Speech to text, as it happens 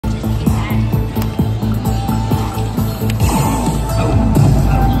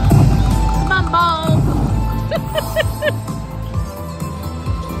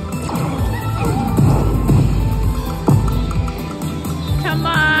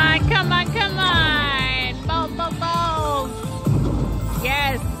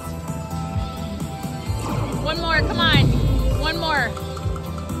come on. One more.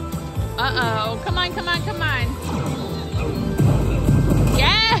 Uh-oh. Come on, come on, come on.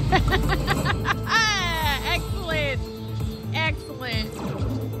 Yeah! Excellent. Excellent.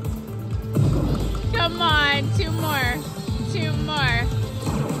 Come on, two more. Two more.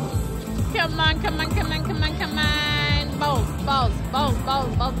 Come on, come on, come on, come on, come on. Balls, balls, balls,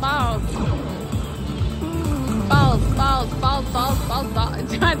 balls, balls, balls. Balls, balls, balls, balls, balls,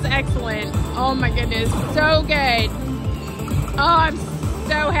 balls. That's excellent. Oh my goodness, so good. Oh, I'm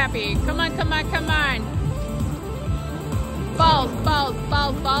so happy. Come on, come on, come on. Balls, balls,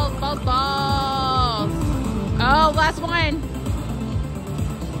 balls, balls, balls, balls. Oh, last one.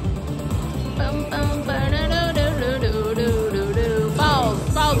 Balls,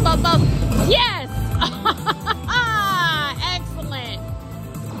 balls, balls, balls. Yes! Excellent.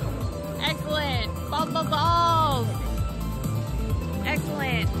 Excellent. Balls, balls, balls.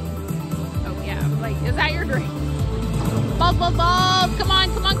 Excellent. Oh yeah, like, is that your drink? Balls, balls, balls. Come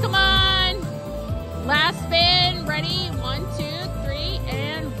on, come on, come on. Last spin. Ready? 1, 2, 3,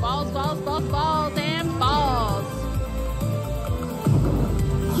 and balls, balls, balls, balls, and balls.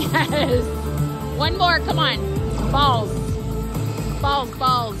 Yes. One more. Come on. Balls. Balls,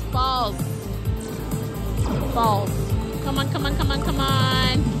 balls, balls. Balls. Come on, come on, come on, come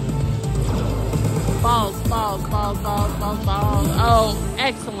on. Balls, balls, balls, balls, balls, balls. Oh,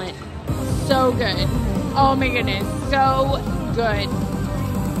 excellent. So good. Oh my goodness. So good.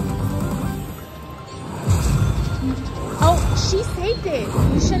 Oh, she saved it.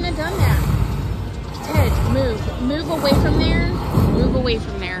 You shouldn't have done that. Ted, move. Move away from there. Move away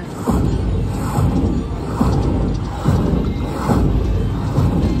from there.